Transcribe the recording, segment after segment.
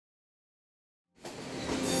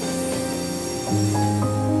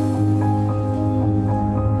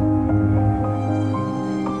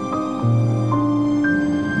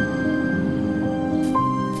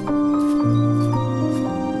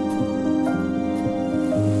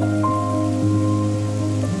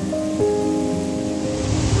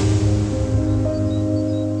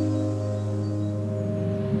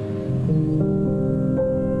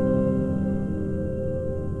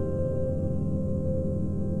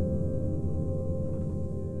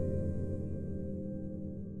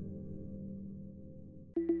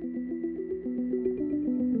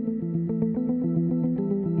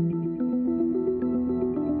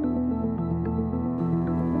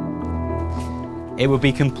It would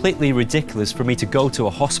be completely ridiculous for me to go to a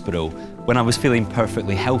hospital when I was feeling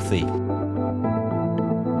perfectly healthy.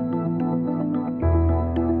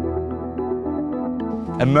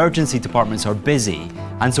 Emergency departments are busy,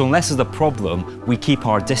 and so unless there's a problem, we keep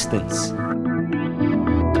our distance.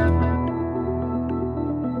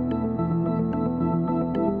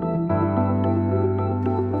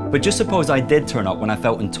 But just suppose I did turn up when I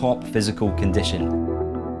felt in top physical condition.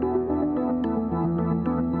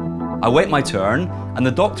 I wait my turn, and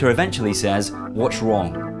the doctor eventually says, "What's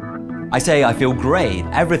wrong?" I say, "I feel great,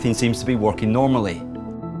 everything seems to be working normally."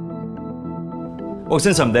 Well,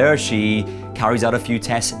 since I'm there, she carries out a few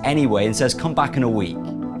tests anyway and says, "Come back in a week."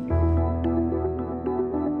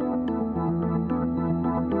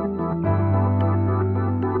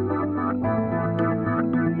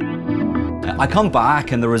 I come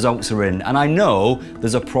back and the results are in, and I know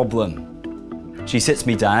there's a problem. She sits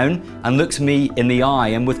me down and looks me in the eye,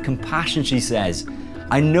 and with compassion she says,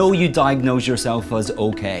 "I know you diagnosed yourself as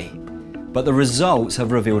okay, but the results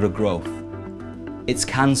have revealed a growth. It's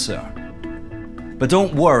cancer. But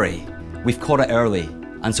don't worry, we've caught it early,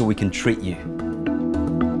 and so we can treat you."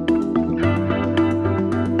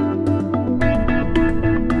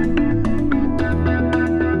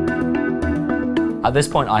 At this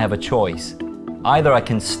point, I have a choice. Either I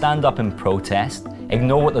can stand up and protest,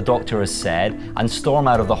 ignore what the doctor has said, and storm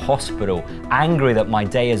out of the hospital, angry that my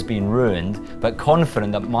day has been ruined, but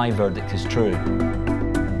confident that my verdict is true.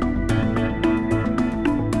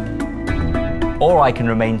 Or I can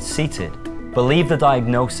remain seated, believe the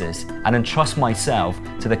diagnosis, and entrust myself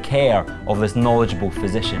to the care of this knowledgeable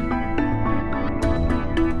physician.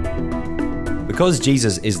 Because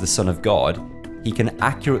Jesus is the Son of God, he can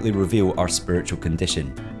accurately reveal our spiritual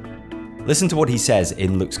condition. Listen to what he says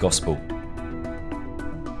in Luke's Gospel.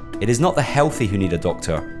 "It is not the healthy who need a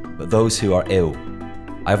doctor, but those who are ill.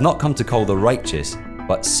 I have not come to call the righteous,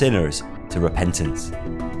 but sinners to repentance."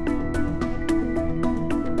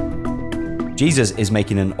 Jesus is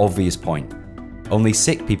making an obvious point. Only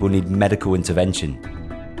sick people need medical intervention.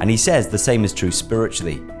 And he says the same is true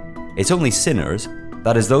spiritually. It's only sinners,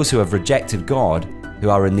 that is those who have rejected God,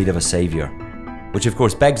 who are in need of a saviour. Which of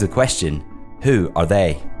course begs the question, who are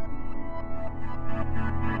they?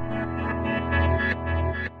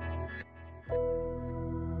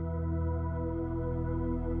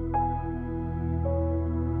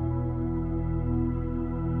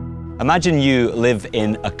 Imagine you live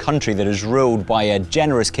in a country that is ruled by a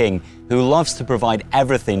generous king who loves to provide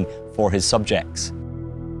everything for his subjects.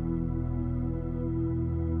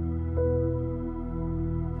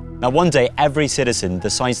 Now, one day, every citizen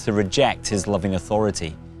decides to reject his loving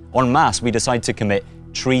authority. En masse, we decide to commit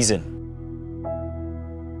treason.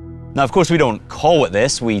 Now, of course, we don't call it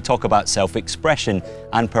this. We talk about self-expression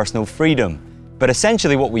and personal freedom. But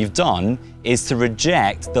essentially what we've done is to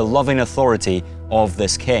reject the loving authority of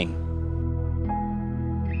this king.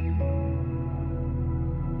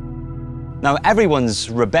 Now, everyone's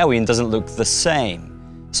rebellion doesn't look the same.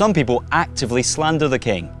 Some people actively slander the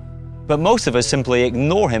king, but most of us simply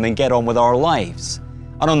ignore him and get on with our lives.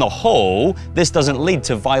 And on the whole, this doesn't lead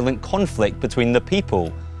to violent conflict between the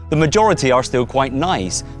people. The majority are still quite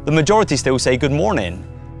nice. The majority still say good morning.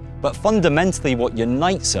 But fundamentally what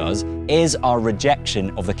unites us is our rejection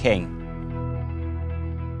of the king.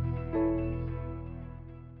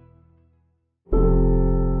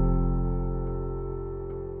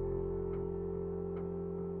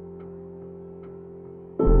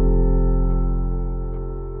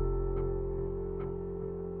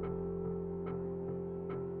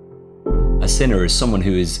 A sinner is someone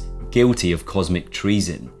who is guilty of cosmic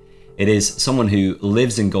treason. It is someone who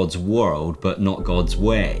lives in God's world, but not God's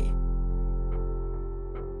way.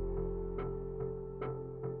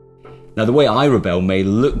 Now, the way I rebel may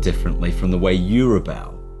look differently from the way you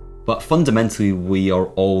rebel, but fundamentally we are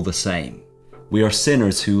all the same. We are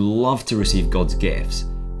sinners who love to receive God's gifts,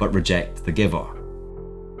 but reject the giver.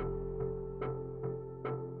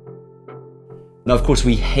 Now, of course,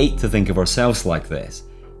 we hate to think of ourselves like this.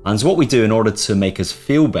 And so what we do in order to make us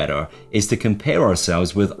feel better is to compare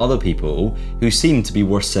ourselves with other people who seem to be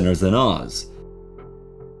worse sinners than us.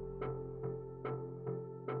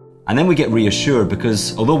 And then we get reassured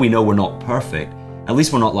because although we know we're not perfect, at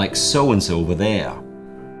least we're not like so-and-so over there.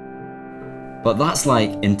 But that's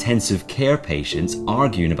like intensive care patients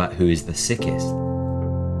arguing about who is the sickest.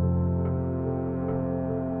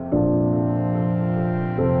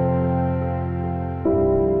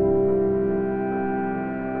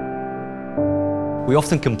 We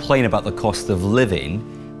often complain about the cost of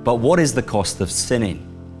living, but what is the cost of sinning?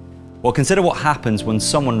 Well, consider what happens when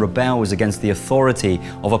someone rebels against the authority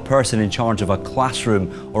of a person in charge of a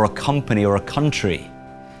classroom or a company or a country.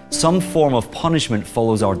 Some form of punishment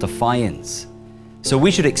follows our defiance. So we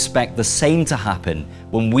should expect the same to happen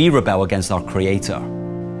when we rebel against our Creator.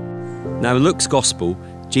 Now in Luke's Gospel,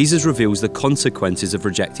 Jesus reveals the consequences of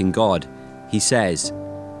rejecting God. He says,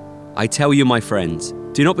 "I tell you, my friends,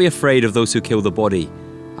 do not be afraid of those who kill the body,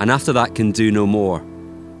 and after that can do no more.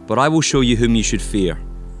 But I will show you whom you should fear.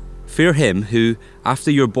 Fear him who,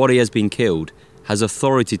 after your body has been killed, has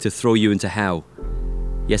authority to throw you into hell.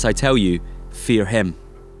 Yes, I tell you, fear him."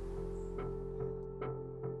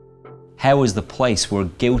 Hell is the place where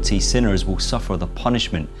guilty sinners will suffer the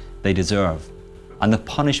punishment they deserve. And the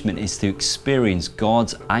punishment is to experience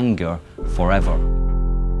God's anger forever.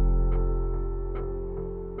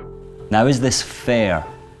 Now, is this fair?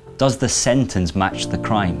 Does the sentence match the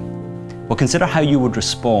crime? Well, consider how you would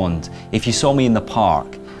respond if you saw me in the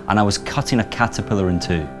park and I was cutting a caterpillar in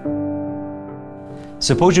two.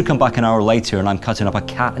 Suppose you come back an hour later and I'm cutting up a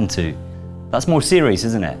cat in two. That's more serious,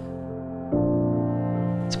 isn't it?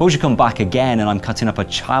 Suppose you come back again and I'm cutting up a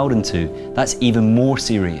child in two. That's even more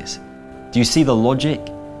serious. Do you see the logic?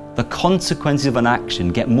 The consequences of an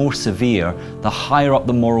action get more severe the higher up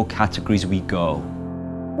the moral categories we go.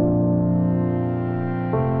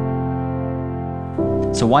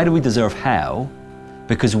 So why do we deserve hell?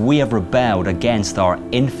 Because we have rebelled against our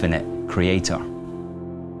infinite Creator.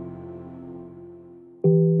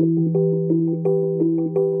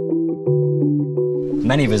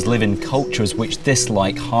 Many of us live in cultures which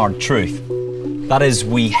dislike hard truth. That is,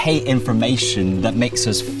 we hate information that makes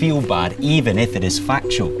us feel bad, even if it is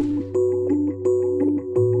factual.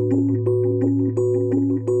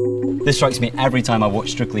 This strikes me every time I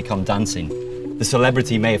watch Strictly Come Dancing. The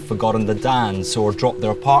celebrity may have forgotten the dance, or dropped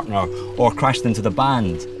their partner, or crashed into the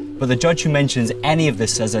band, but the judge who mentions any of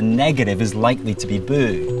this as a negative is likely to be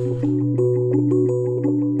booed.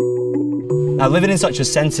 Now, living in such a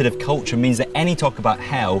sensitive culture means that any talk about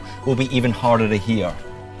hell will be even harder to hear.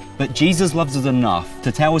 But Jesus loves us enough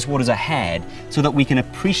to tell us what is ahead so that we can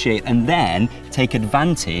appreciate and then take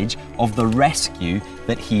advantage of the rescue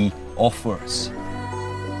that He offers.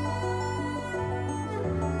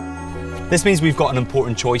 This means we've got an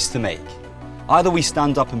important choice to make. Either we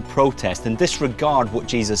stand up and protest and disregard what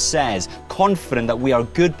Jesus says, confident that we are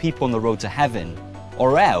good people on the road to heaven,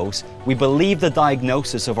 or else we believe the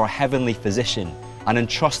diagnosis of our heavenly physician and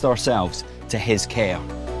entrust ourselves to His care.